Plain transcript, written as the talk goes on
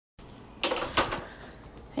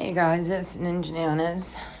Hey guys, it's Ninjananas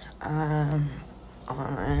on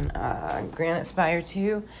Granite Spire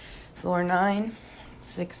 2, floor 9,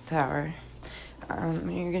 6th tower.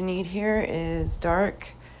 What you're gonna need here is Dark,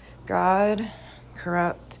 God,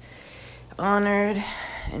 Corrupt, Honored,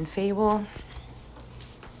 and Fable.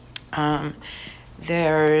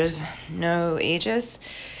 There's no AEGIS,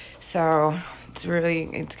 so it's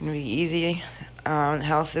gonna be easy.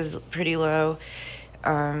 Health is pretty low.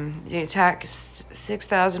 The attack is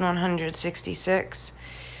 6,166.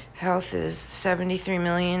 Health is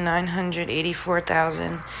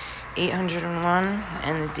 73,984,801,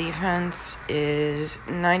 and the defense is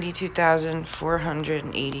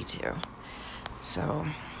 92,482. So,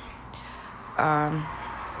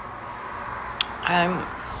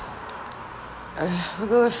 we'll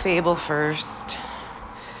go with Fable first.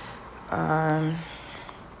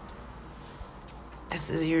 This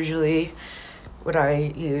is usually what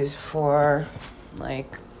I use for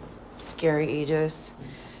like scary AEGIS,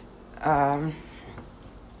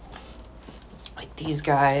 like these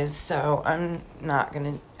guys, so I'm not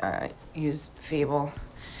gonna use Fable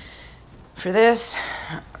for this.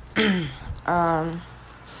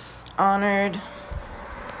 Honored,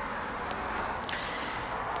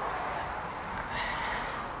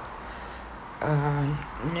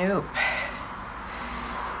 nope.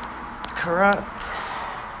 Corrupt,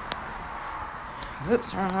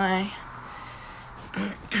 whoops, wrong way.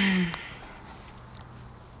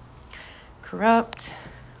 Corrupt.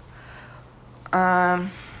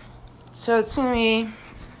 So it's gonna be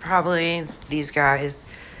probably these guys.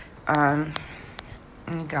 God.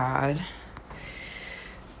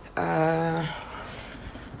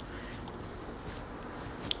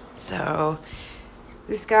 So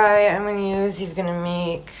this guy I'm gonna use, he's gonna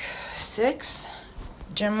make 6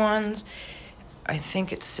 gem ones. I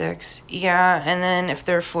think it's 6. Yeah, and then if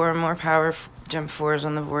there are 4 more power gem 4s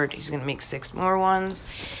on the board, he's gonna make 6 more ones.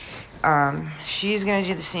 She's gonna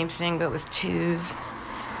do the same thing but with 2s.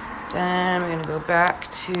 Then we're gonna go back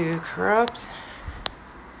to Corrupt.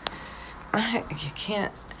 You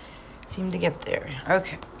can't seem to get there.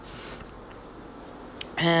 Okay.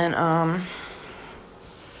 And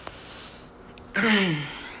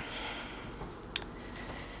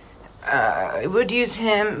I would use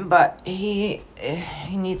him, but he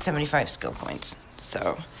needs 75 skill points.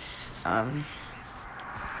 So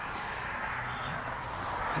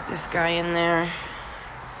put this guy in there.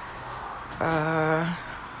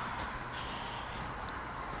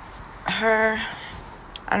 Her,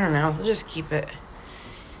 I don't know, we'll just keep it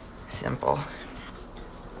simple.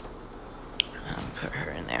 Put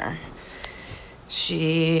her in there.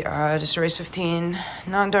 She destroys 15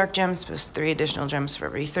 non-dark gems, plus 3 additional gems for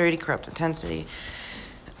every 30 corrupt intensity.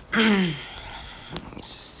 Let me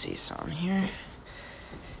just see some here.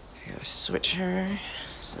 I gotta switch her.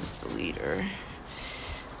 This is the leader.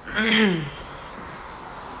 I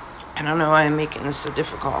don't know why I'm making this so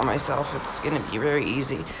difficult on myself. It's gonna be very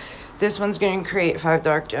easy. This one's gonna create 5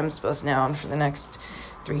 dark gems, both now and for the next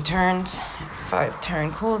 3 turns.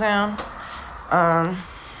 5-turn cooldown.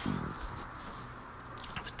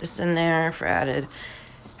 Put this in there for added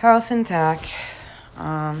health and attack.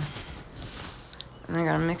 And I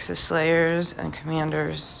got a mix of Slayers and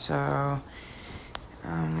Commanders, so I'm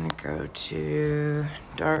gonna go to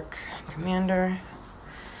Dark Commander.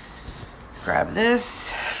 Grab this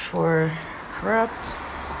for Corrupt.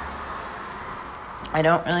 I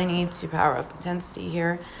don't really need to power up intensity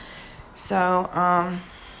here, so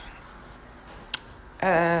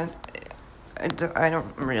I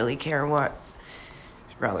don't really care what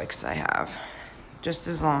relics I have, just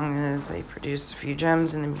as long as they produce a few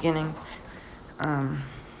gems in the beginning.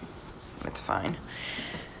 It's fine.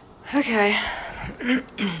 Okay.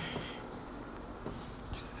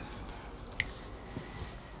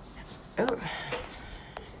 Oh.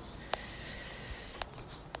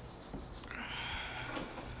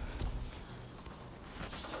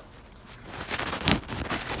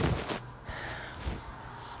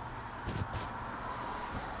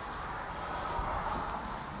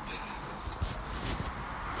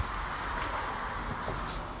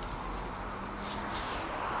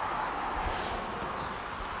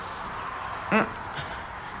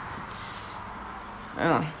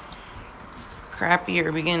 Oh,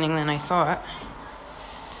 crappier beginning than I thought,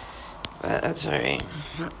 but that's alright.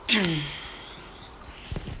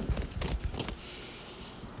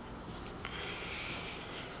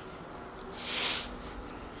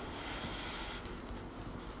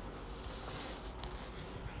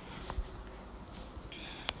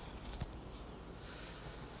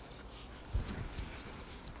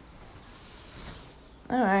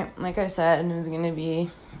 Alright, like I said, it's gonna be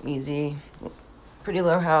easy. pretty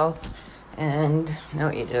low health, and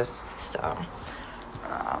no Aegis. So,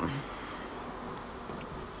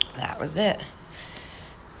 that was it.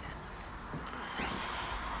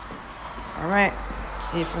 Alright,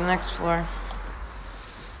 see you for the next floor.